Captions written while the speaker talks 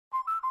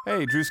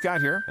Hey, Drew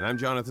Scott here, and I'm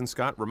Jonathan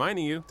Scott,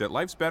 reminding you that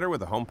life's better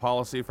with a home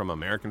policy from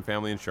American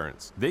Family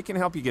Insurance. They can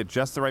help you get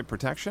just the right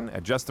protection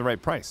at just the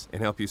right price and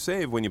help you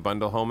save when you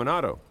bundle home and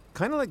auto.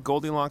 Kind of like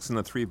Goldilocks and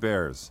the Three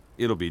Bears.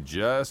 It'll be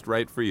just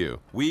right for you.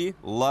 We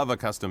love a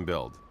custom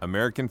build.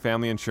 American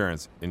Family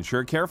Insurance.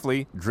 Insure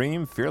carefully,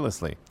 dream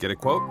fearlessly. Get a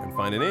quote and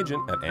find an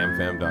agent at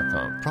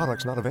amfam.com.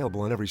 Products not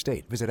available in every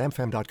state. Visit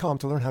amfam.com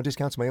to learn how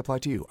discounts may apply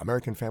to you.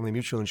 American Family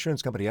Mutual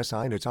Insurance Company, SI,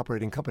 and its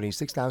operating company,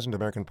 6000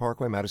 American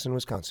Parkway, Madison,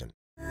 Wisconsin.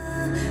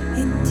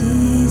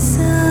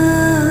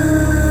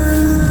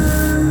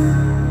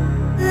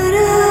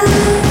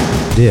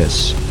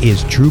 This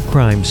is True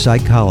Crime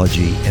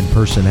Psychology and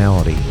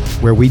Personality,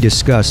 where we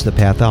discuss the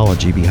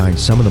pathology behind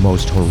some of the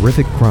most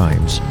horrific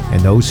crimes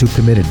and those who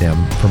committed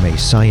them from a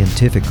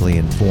scientifically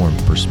informed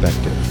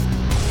perspective.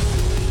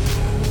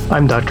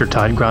 I'm Dr.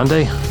 Todd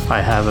Grande.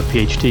 I have a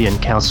PhD in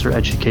counselor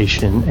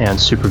education and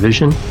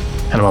supervision,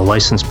 and I'm a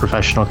licensed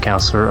professional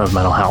counselor of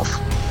mental health.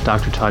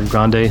 Dr. Todd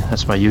Grande,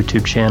 that's my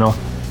YouTube channel.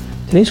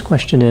 Today's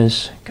question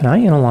is, can I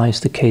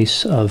analyze the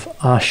case of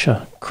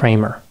Asha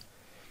Kramer?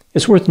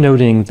 It's worth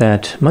noting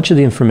that much of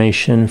the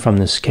information from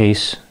this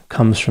case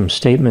comes from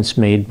statements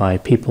made by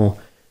people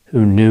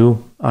who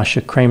knew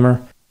Asha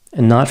Kramer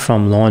and not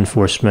from law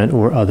enforcement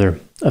or other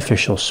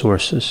official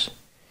sources.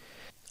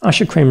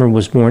 Asha Kramer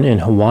was born in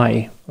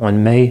Hawaii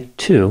on May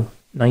 2,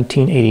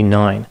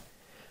 1989.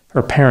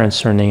 Her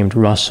parents are named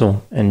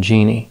Russell and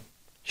Jeannie.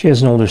 She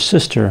has an older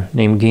sister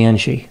named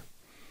Ganji.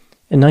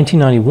 In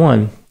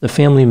 1991, the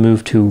family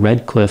moved to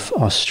Redcliffe,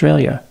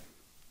 Australia.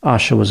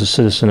 Asha was a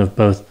citizen of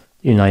both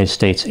the United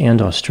States and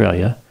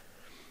Australia.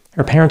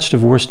 Her parents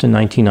divorced in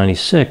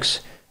 1996,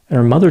 and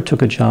her mother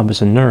took a job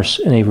as a nurse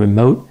in a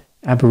remote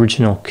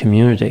Aboriginal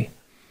community.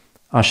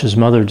 Asha's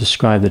mother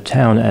described the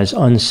town as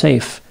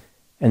unsafe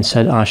and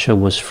said Asha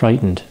was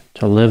frightened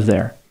to live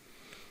there.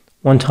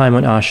 One time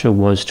when Asha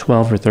was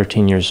 12 or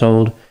 13 years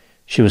old,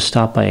 she was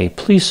stopped by a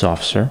police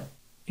officer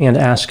and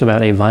asked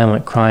about a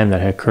violent crime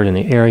that had occurred in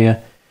the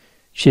area.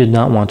 She did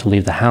not want to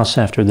leave the house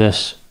after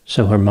this,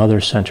 so her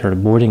mother sent her to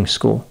boarding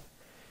school.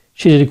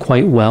 She did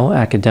quite well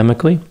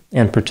academically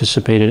and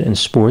participated in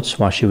sports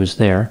while she was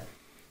there.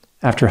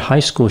 After high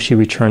school, she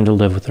returned to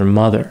live with her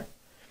mother.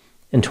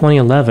 In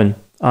 2011,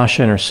 Asha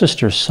and her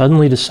sister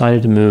suddenly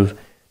decided to move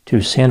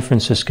to San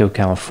Francisco,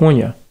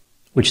 California,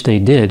 which they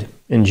did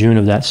in June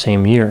of that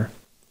same year.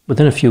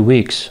 Within a few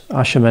weeks,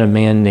 Asha met a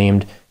man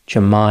named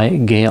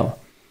Jemai Gale.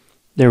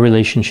 Their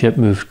relationship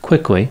moved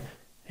quickly,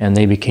 and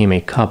they became a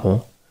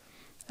couple.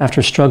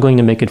 After struggling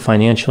to make it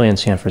financially in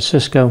San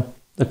Francisco,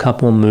 the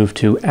couple moved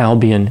to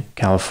Albion,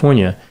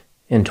 California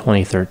in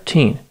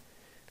 2013.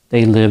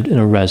 They lived in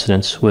a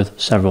residence with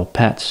several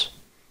pets.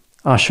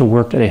 Asha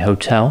worked at a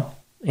hotel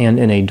and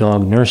in a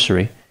dog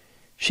nursery.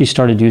 She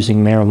started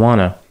using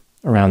marijuana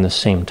around the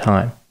same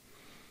time.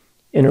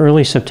 In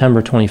early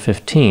September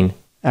 2015,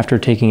 after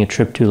taking a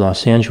trip to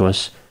Los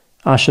Angeles,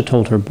 Asha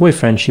told her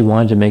boyfriend she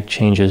wanted to make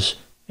changes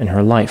in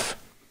her life,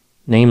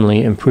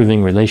 namely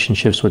improving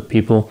relationships with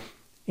people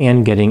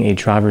and getting a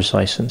driver's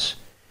license.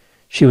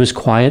 She was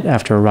quiet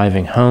after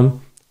arriving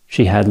home.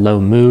 She had low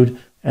mood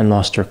and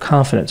lost her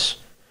confidence,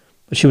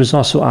 but she was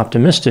also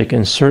optimistic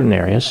in certain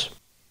areas.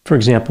 For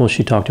example,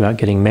 she talked about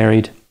getting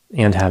married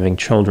and having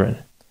children.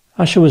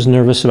 Asha was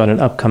nervous about an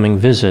upcoming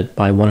visit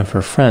by one of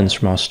her friends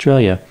from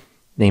Australia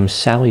named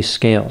Sally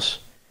Scales.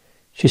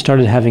 She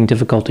started having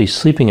difficulty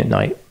sleeping at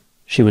night.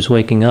 She was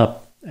waking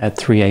up at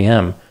 3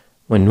 a.m.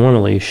 when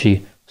normally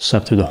she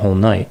slept through the whole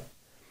night.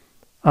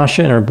 Asha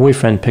and her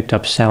boyfriend picked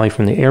up Sally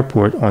from the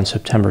airport on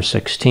September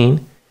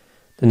 16.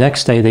 The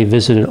next day, they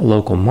visited a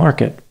local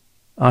market.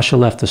 Asha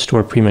left the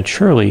store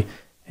prematurely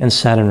and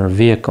sat in her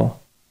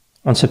vehicle.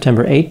 On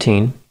September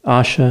 18,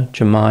 Asha,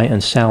 Jemai,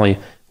 and Sally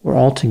were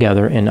all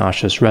together in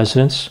Asha's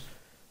residence.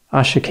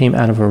 Asha came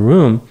out of her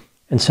room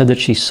and said that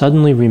she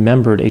suddenly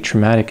remembered a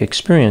traumatic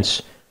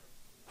experience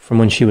from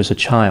when she was a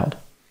child.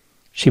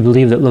 She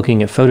believed that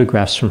looking at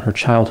photographs from her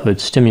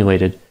childhood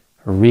stimulated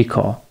her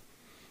recall.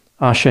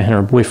 Asha and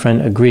her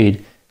boyfriend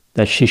agreed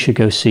that she should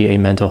go see a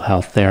mental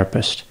health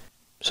therapist.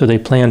 So they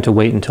planned to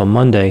wait until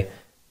Monday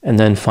and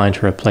then find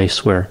her a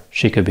place where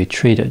she could be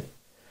treated.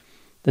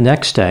 The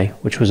next day,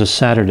 which was a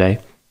Saturday,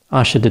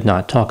 Asha did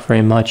not talk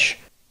very much.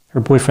 Her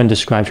boyfriend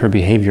described her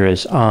behavior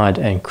as odd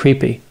and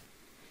creepy.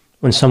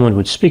 When someone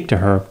would speak to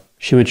her,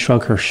 she would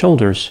shrug her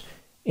shoulders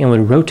and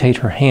would rotate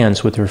her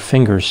hands with her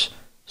fingers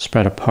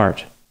spread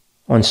apart.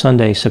 On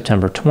Sunday,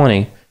 September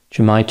 20,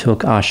 Jemai took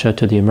Asha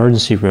to the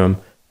emergency room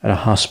at a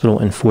hospital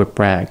in Fort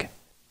Bragg.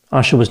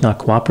 Asha was not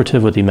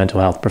cooperative with the mental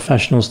health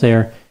professionals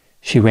there.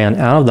 She ran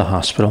out of the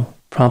hospital,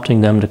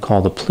 prompting them to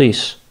call the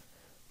police.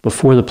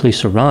 Before the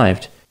police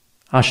arrived,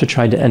 Asha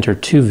tried to enter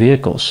 2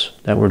 vehicles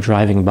that were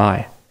driving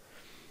by.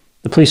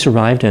 The police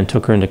arrived and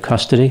took her into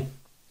custody.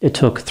 It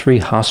took 3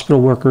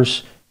 hospital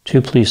workers,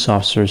 2 police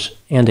officers,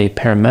 and a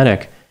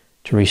paramedic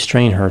to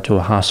restrain her to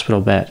a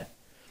hospital bed.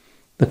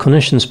 The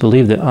clinicians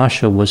believed that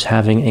Asha was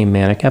having a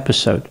manic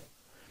episode.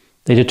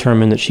 They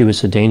determined that she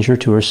was a danger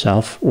to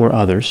herself or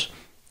others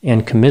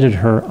and committed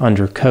her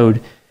under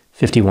Code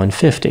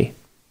 5150.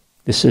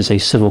 This is a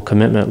civil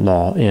commitment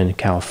law in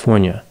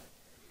California.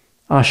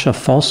 Asha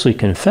falsely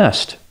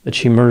confessed that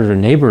she murdered a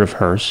neighbor of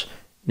hers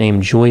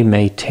named Joy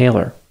May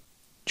Taylor.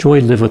 Joy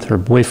lived with her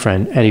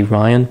boyfriend, Eddie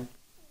Ryan.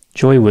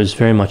 Joy was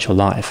very much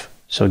alive.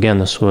 So again,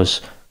 this was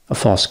a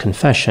false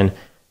confession.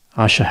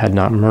 Asha had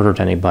not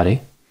murdered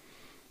anybody.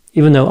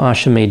 Even though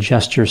Asha made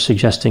gestures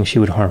suggesting she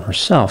would harm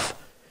herself,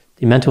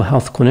 the mental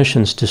health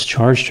clinicians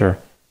discharged her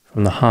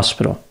from the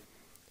hospital.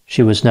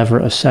 She was never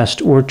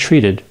assessed or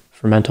treated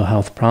for mental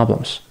health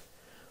problems.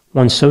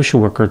 One social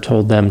worker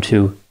told them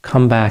to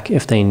come back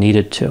if they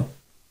needed to.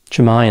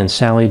 Jemai and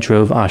Sally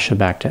drove Asha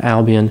back to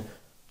Albion.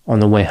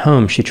 On the way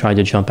home, she tried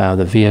to jump out of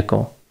the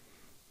vehicle.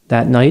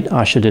 That night,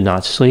 Asha did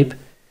not sleep.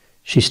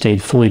 She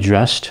stayed fully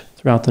dressed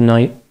throughout the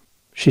night.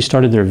 She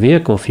started their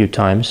vehicle a few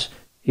times,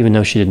 even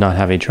though she did not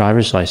have a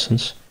driver's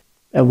license.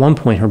 At one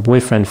point, her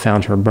boyfriend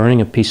found her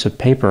burning a piece of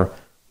paper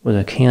with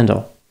a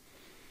candle.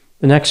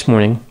 The next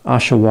morning,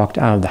 Asha walked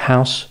out of the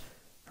house.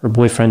 Her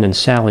boyfriend and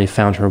Sally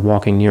found her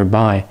walking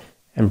nearby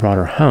and brought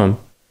her home.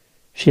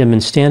 She had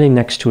been standing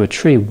next to a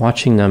tree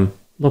watching them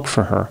look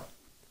for her.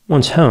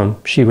 Once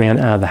home, she ran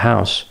out of the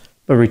house,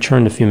 but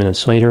returned a few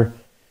minutes later.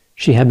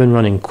 She had been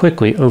running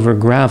quickly over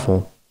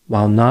gravel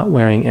while not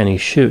wearing any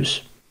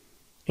shoes,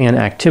 an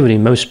activity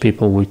most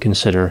people would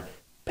consider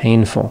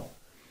painful.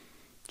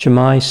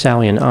 Jemai,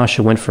 Sally, and Asha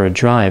went for a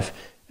drive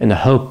in the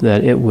hope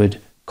that it would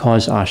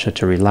cause Asha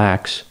to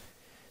relax.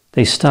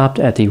 They stopped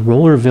at the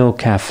Rollerville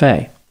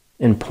Cafe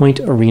in Point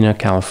Arena,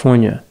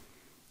 California.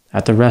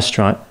 At the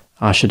restaurant,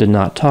 Asha did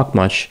not talk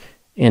much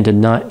and did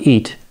not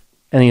eat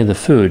any of the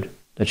food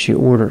that she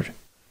ordered.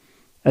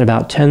 At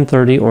about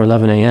 10:30 or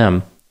 11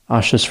 a.m.,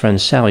 Asha's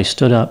friend Sally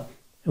stood up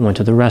and went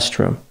to the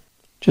restroom.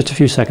 Just a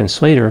few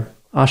seconds later,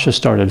 Asha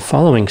started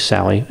following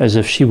Sally as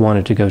if she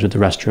wanted to go to the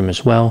restroom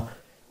as well,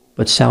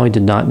 but Sally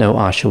did not know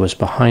Asha was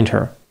behind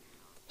her.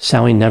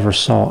 Sally never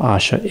saw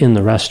Asha in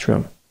the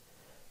restroom.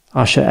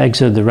 Asha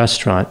exited the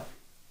restaurant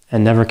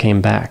and never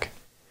came back.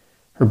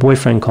 Her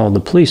boyfriend called the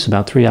police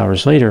about 3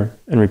 hours later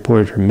and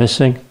reported her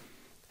missing.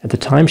 At the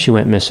time she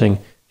went missing,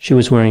 she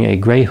was wearing a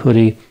gray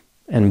hoodie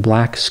and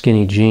black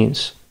skinny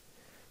jeans.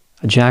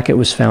 A jacket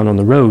was found on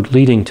the road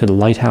leading to the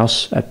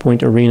lighthouse at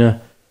Point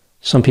Arena.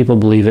 Some people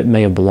believe it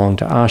may have belonged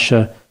to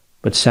Asha,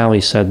 but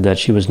Sally said that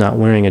she was not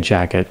wearing a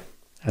jacket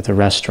at the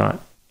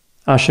restaurant.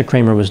 Asha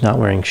Kramer was not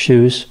wearing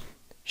shoes.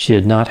 She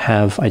did not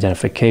have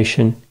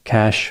identification,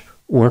 cash,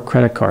 or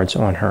credit cards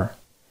on her.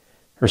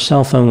 Her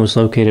cell phone was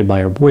located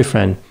by her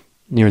boyfriend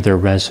near their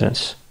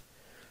residence.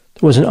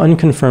 There was an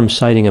unconfirmed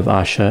sighting of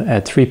Asha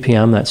at 3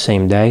 p.m. that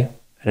same day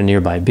at a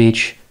nearby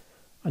beach.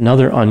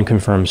 Another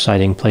unconfirmed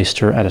sighting placed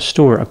her at a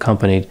store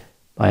accompanied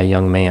by a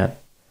young man.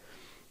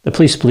 The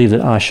police believe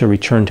that Asha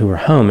returned to her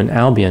home in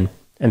Albion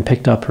and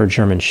picked up her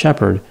German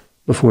Shepherd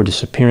before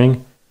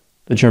disappearing.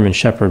 The German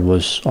Shepherd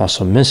was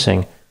also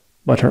missing,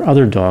 but her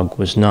other dog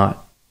was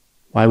not.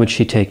 Why would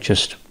she take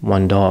just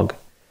one dog?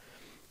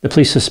 The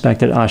police suspect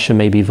that Asha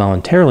may be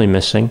voluntarily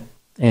missing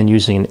and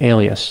using an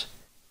alias.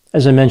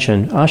 As I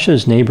mentioned,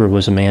 Asha's neighbor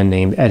was a man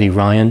named Eddie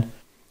Ryan.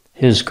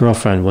 His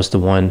girlfriend was the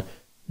one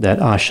that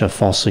Asha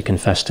falsely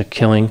confessed to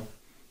killing.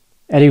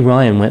 Eddie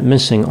Ryan went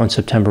missing on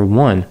September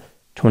 1,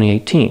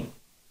 2018,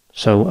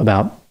 so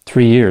about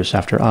 3 years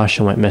after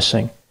Asha went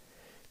missing.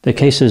 The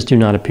cases do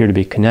not appear to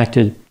be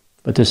connected,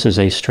 but this is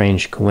a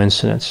strange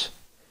coincidence.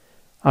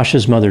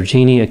 Asha's mother,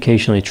 Jeannie,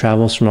 occasionally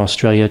travels from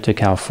Australia to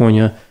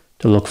California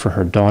to look for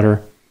her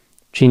daughter.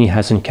 Jeannie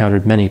has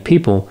encountered many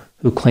people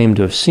who claim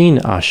to have seen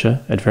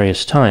Asha at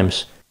various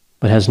times,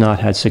 but has not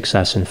had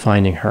success in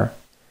finding her.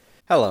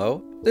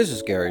 Hello, this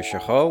is Gary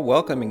Chahot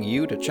welcoming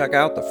you to check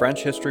out the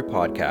French History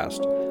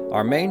Podcast.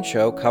 Our main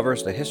show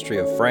covers the history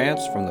of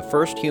France from the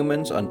first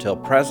humans until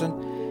present.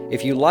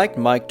 If you liked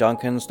Mike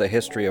Duncan's The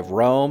History of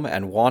Rome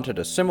and wanted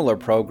a similar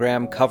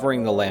program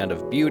covering the land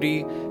of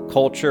beauty,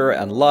 culture,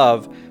 and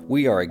love,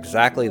 we are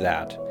exactly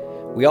that.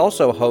 We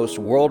also host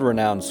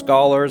world-renowned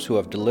scholars who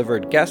have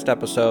delivered guest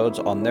episodes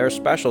on their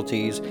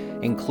specialties,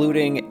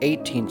 including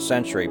 18th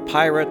century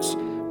pirates,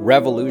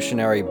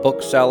 revolutionary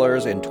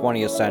booksellers in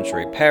 20th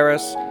century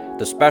Paris,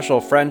 the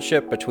special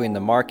friendship between the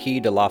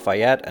Marquis de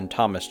Lafayette and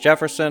Thomas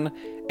Jefferson,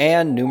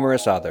 and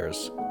numerous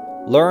others.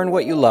 Learn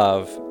what you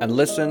love and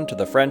listen to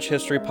the French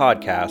History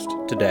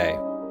Podcast today.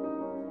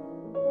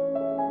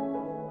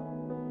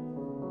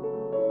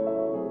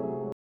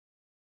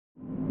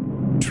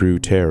 True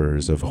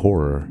terrors of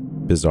horror,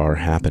 bizarre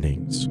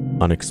happenings,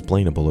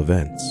 unexplainable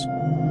events.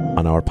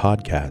 On our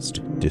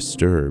podcast,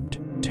 Disturbed,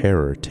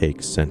 terror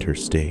takes center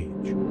stage.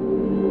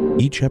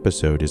 Each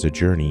episode is a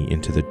journey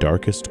into the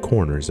darkest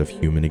corners of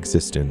human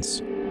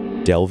existence,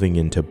 delving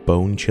into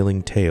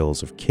bone-chilling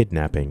tales of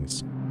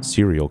kidnappings,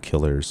 serial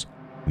killers,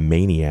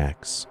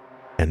 maniacs,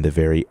 and the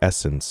very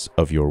essence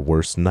of your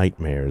worst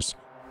nightmares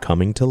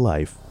coming to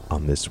life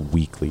on this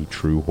weekly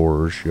true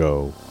horror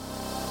show.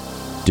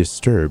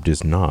 Disturbed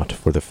is not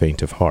for the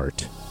faint of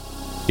heart.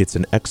 It's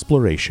an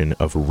exploration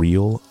of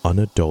real,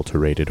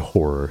 unadulterated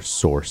horror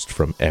sourced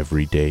from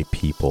everyday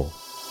people.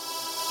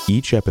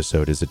 Each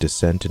episode is a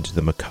descent into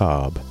the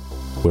macabre,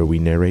 where we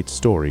narrate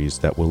stories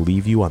that will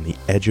leave you on the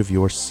edge of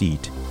your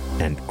seat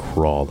and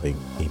crawling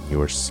in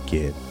your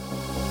skin.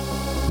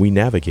 We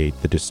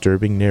navigate the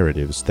disturbing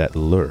narratives that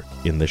lurk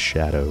in the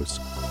shadows,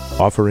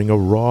 offering a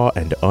raw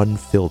and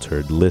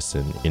unfiltered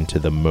listen into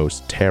the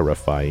most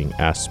terrifying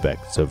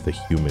aspects of the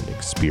human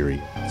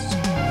experience.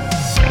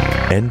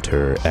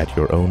 Enter at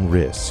your own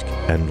risk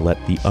and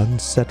let the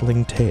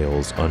unsettling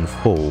tales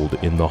unfold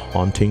in the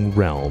haunting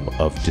realm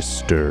of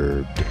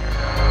Disturbed.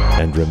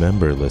 And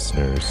remember,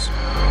 listeners,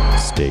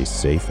 stay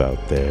safe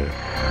out there.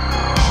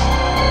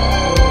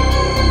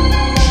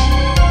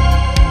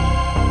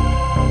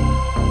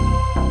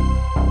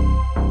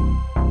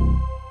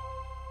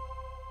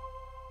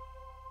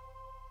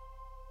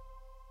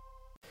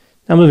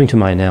 Now moving to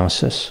my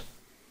analysis.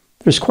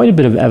 There's quite a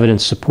bit of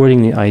evidence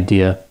supporting the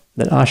idea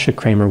that Asha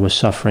Kramer was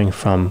suffering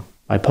from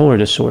bipolar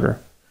disorder.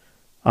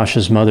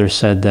 Asha's mother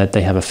said that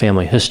they have a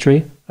family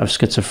history of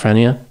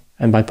schizophrenia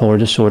and bipolar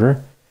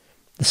disorder.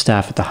 The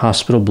staff at the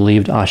hospital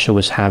believed Asha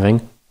was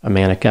having a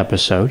manic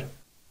episode.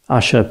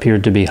 Asha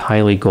appeared to be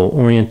highly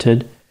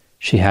goal-oriented.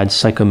 She had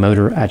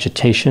psychomotor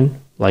agitation,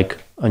 like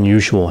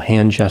unusual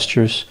hand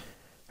gestures.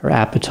 Her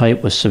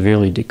appetite was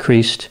severely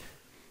decreased.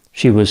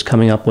 She was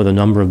coming up with a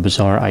number of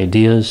bizarre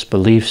ideas,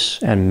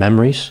 beliefs, and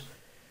memories.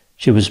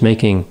 She was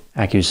making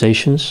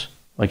accusations,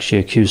 like she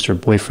accused her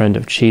boyfriend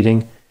of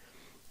cheating.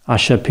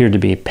 Asha appeared to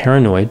be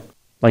paranoid,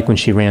 like when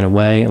she ran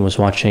away and was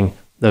watching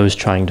those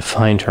trying to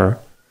find her.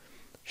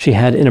 She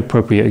had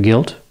inappropriate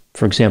guilt.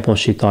 For example,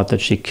 she thought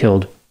that she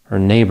killed her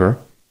neighbor.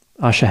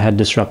 Asha had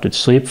disrupted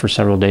sleep for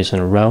several days in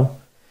a row.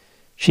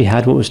 She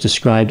had what was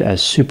described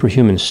as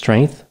superhuman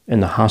strength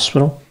in the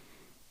hospital,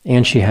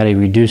 and she had a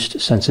reduced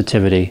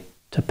sensitivity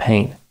to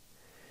pain.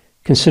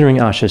 Considering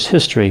Asha's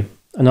history,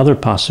 another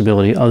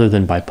possibility other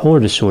than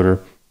bipolar disorder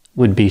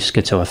would be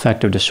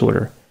schizoaffective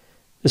disorder.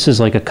 This is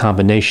like a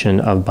combination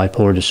of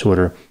bipolar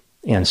disorder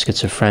and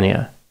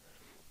schizophrenia.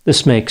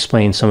 This may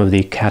explain some of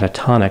the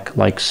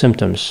catatonic-like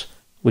symptoms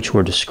which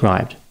were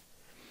described.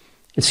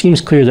 It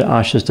seems clear that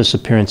Asha's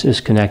disappearance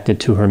is connected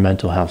to her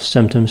mental health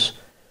symptoms.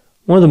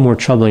 One of the more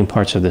troubling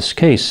parts of this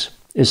case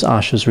is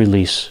Asha's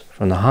release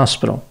from the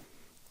hospital.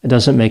 It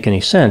doesn't make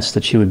any sense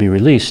that she would be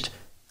released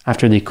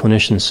after the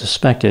clinicians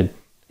suspected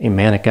a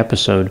manic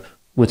episode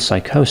with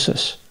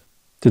psychosis.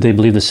 Did they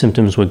believe the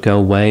symptoms would go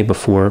away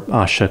before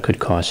Asha could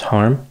cause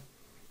harm?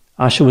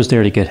 Asha was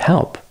there to get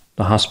help.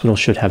 The hospital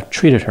should have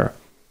treated her.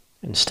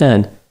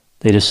 Instead,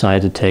 they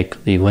decided to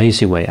take the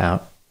lazy way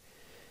out.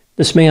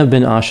 This may have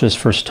been Asha's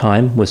first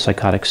time with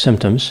psychotic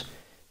symptoms.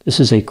 This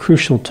is a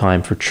crucial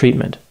time for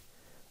treatment.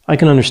 I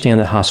can understand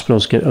that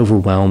hospitals get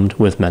overwhelmed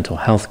with mental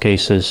health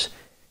cases.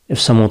 If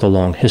someone with a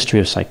long history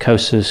of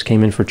psychosis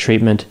came in for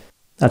treatment,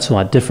 that's a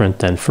lot different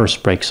than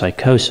first-break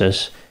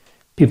psychosis.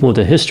 People with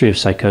a history of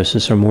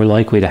psychosis are more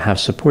likely to have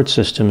support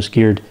systems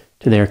geared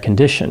to their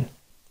condition.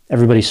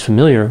 Everybody's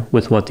familiar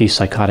with what the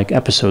psychotic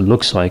episode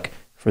looks like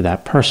for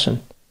that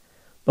person.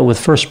 But with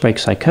first-break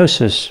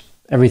psychosis,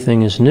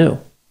 everything is new.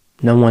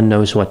 No one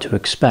knows what to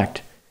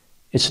expect.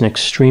 It's an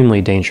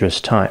extremely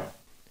dangerous time.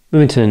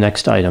 Moving to the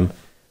next item,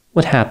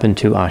 what happened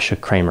to Asha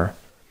Kramer?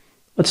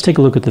 Let's take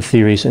a look at the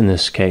theories in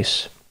this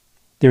case.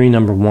 Theory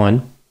number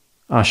 1,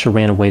 Asha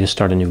ran away to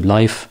start a new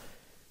life.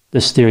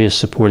 This theory is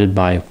supported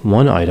by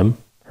one item,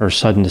 her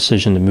sudden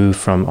decision to move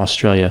from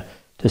Australia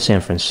to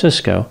San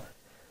Francisco,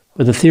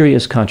 but the theory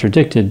is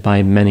contradicted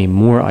by many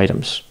more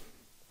items.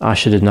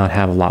 Asha did not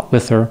have a lot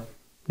with her,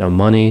 no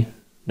money,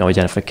 no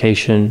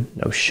identification,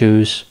 no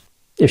shoes.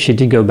 If she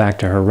did go back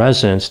to her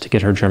residence to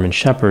get her German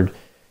Shepherd,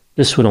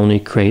 this would only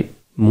create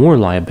more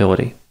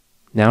liability.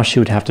 Now she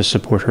would have to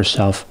support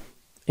herself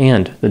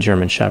and the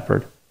German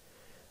Shepherd.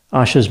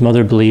 Asha's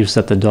mother believes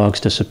that the dog's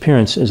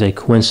disappearance is a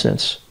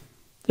coincidence.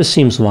 This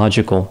seems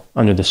logical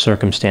under the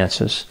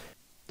circumstances.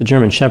 The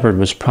German Shepherd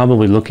was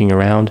probably looking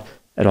around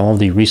at all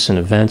the recent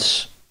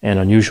events and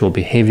unusual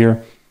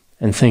behavior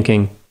and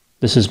thinking,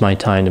 this is my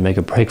time to make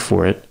a break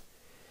for it.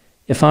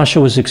 If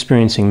Asha was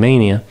experiencing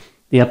mania,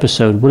 the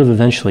episode would have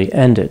eventually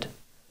ended.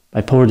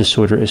 Bipolar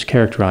disorder is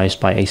characterized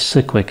by a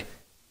cyclic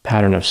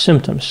pattern of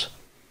symptoms.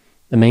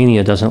 The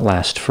mania doesn't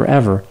last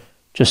forever,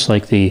 just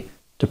like the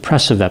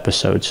depressive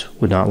episodes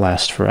would not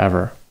last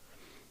forever.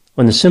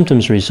 When the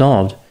symptoms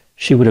resolved,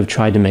 she would have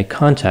tried to make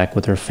contact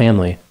with her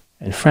family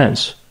and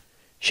friends.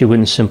 She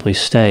wouldn't simply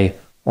stay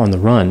on the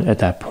run at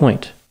that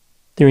point.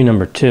 Theory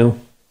number 2,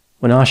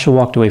 when Asha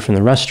walked away from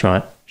the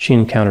restaurant, she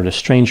encountered a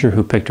stranger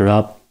who picked her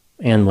up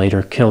and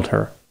later killed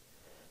her.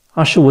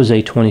 Asha was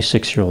a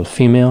 26-year-old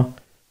female.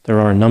 There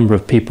are a number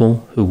of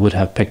people who would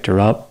have picked her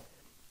up.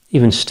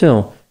 Even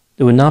still,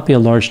 there would not be a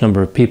large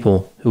number of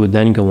people who would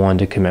then go on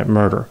to commit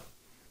murder.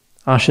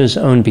 Asha's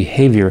own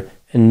behavior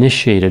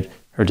initiated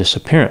her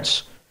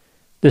disappearance.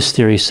 This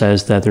theory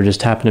says that there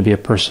just happened to be a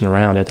person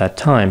around at that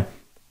time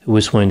who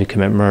was willing to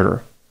commit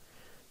murder.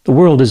 The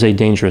world is a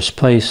dangerous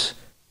place,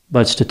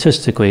 but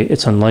statistically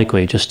it's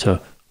unlikely just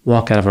to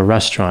walk out of a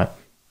restaurant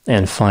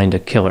and find a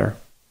killer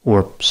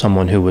or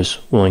someone who was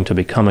willing to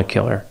become a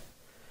killer.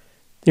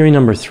 Theory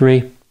number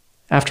 3,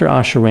 after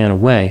Asha ran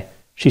away,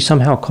 she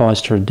somehow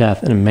caused her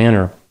death in a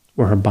manner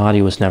where her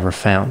body was never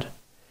found.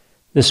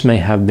 This may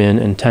have been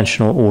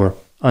intentional or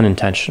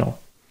unintentional.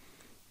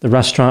 The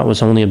restaurant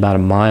was only about a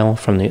mile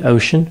from the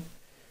ocean.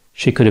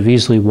 She could have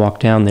easily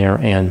walked down there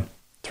and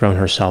thrown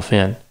herself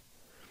in.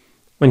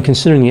 When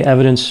considering the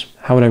evidence,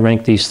 how would I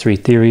rank these three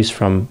theories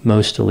from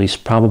most to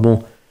least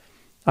probable?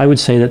 I would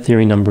say that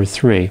theory number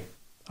 3,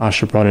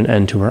 Asha brought an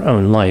end to her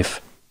own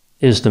life,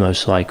 is the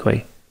most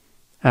likely.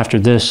 After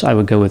this, I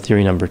would go with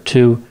theory number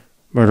 2,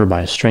 murder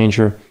by a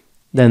stranger,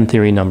 then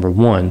theory number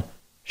 1,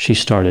 she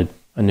started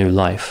a new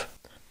life.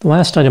 The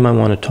last item I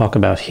want to talk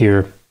about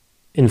here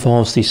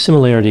involves the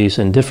similarities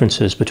and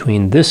differences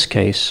between this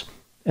case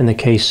and the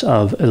case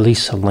of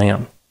Elisa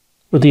Lam.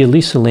 With the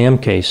Elisa Lam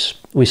case,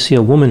 we see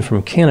a woman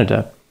from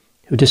Canada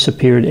who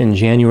disappeared in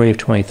January of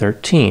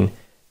 2013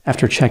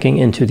 after checking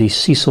into the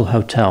Cecil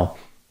Hotel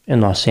in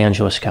Los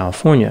Angeles,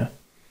 California.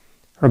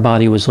 Her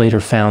body was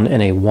later found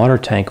in a water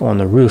tank on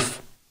the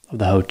roof of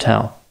the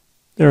hotel.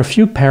 There are a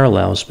few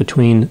parallels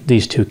between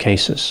these two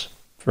cases.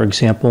 For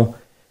example,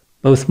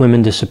 both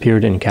women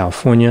disappeared in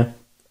California,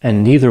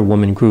 and neither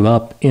woman grew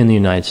up in the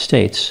United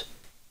States.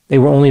 They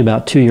were only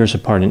about 2 years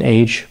apart in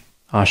age.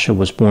 Asha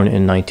was born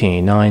in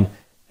 1989,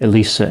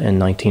 Elisa in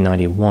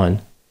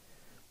 1991.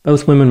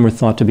 Both women were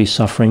thought to be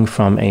suffering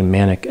from a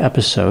manic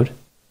episode.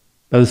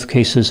 Both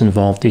cases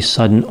involved the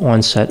sudden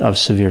onset of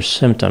severe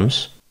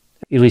symptoms.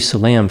 Elisa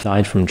Lam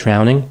died from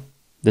drowning.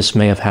 This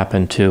may have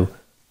happened to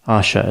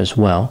Asha as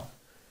well.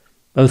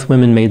 Both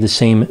women made the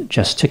same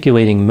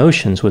gesticulating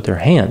motions with their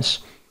hands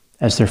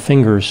as their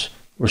fingers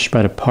were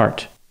spread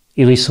apart.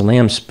 Elisa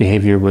Lam's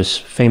behavior was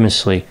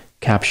famously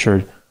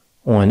captured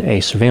on a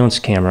surveillance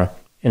camera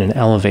in an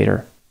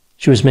elevator.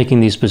 She was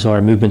making these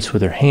bizarre movements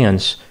with her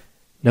hands.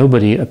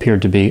 Nobody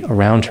appeared to be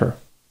around her,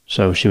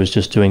 so she was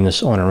just doing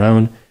this on her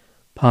own,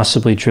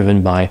 possibly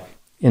driven by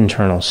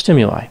internal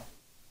stimuli.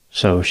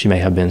 So she may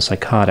have been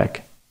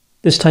psychotic.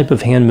 This type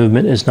of hand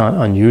movement is not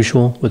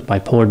unusual with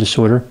bipolar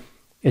disorder.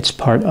 It's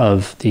part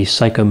of the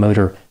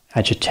psychomotor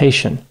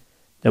agitation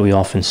that we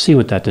often see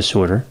with that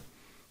disorder.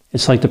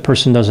 It's like the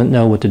person doesn't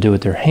know what to do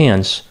with their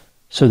hands,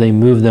 so they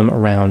move them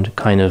around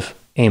kind of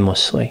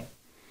aimlessly.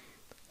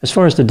 As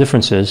far as the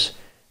differences,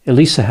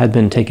 Elisa had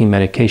been taking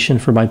medication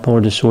for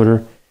bipolar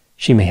disorder.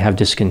 She may have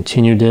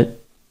discontinued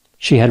it.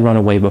 She had run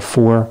away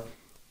before.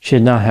 She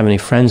did not have any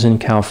friends in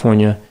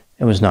California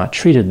and was not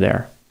treated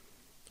there.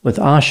 With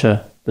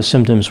Asha, the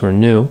symptoms were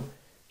new.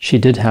 She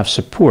did have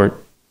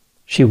support.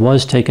 She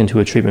was taken to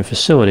a treatment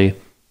facility,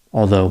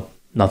 although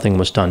nothing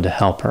was done to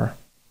help her.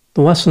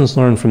 The lessons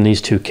learned from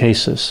these two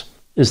cases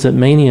is that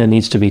mania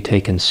needs to be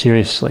taken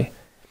seriously.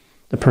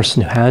 The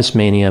person who has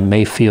mania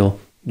may feel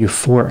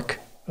euphoric,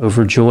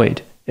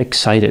 overjoyed,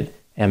 excited,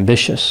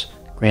 ambitious,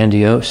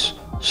 grandiose,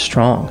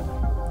 strong,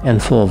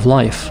 and full of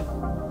life.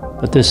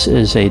 But this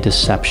is a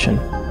deception.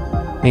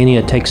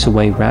 Mania takes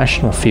away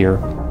rational fear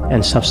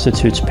and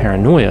substitutes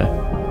paranoia,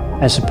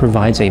 as it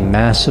provides a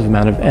massive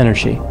amount of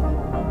energy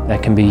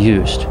that can be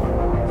used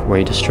for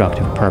a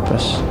destructive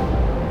purpose.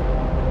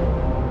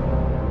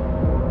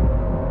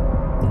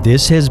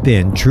 This has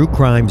been True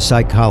Crime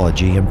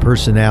Psychology and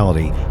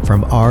Personality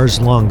from Ars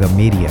Longa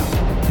Media.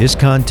 This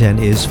content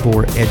is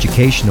for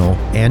educational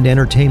and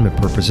entertainment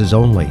purposes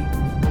only.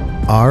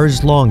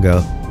 Ars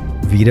Longa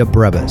Vita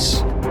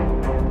Brevis.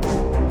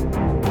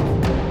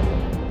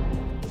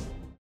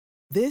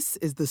 This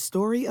is the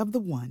story of the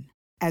one.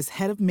 As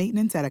head of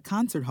maintenance at a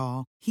concert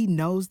hall, he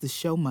knows the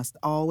show must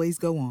always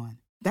go on.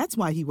 That's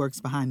why he works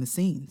behind the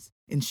scenes,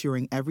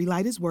 ensuring every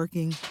light is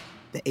working,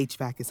 the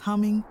HVAC is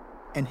humming,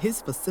 and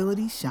his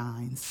facility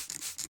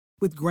shines.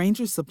 With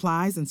Grainger's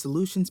supplies and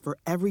solutions for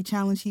every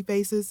challenge he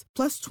faces,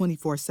 plus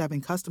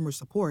 24/7 customer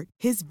support,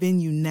 his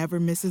venue never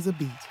misses a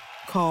beat.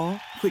 Call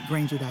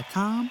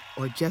quickgrainger.com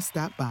or just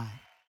stop by.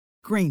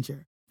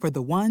 Grainger, for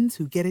the ones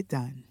who get it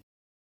done.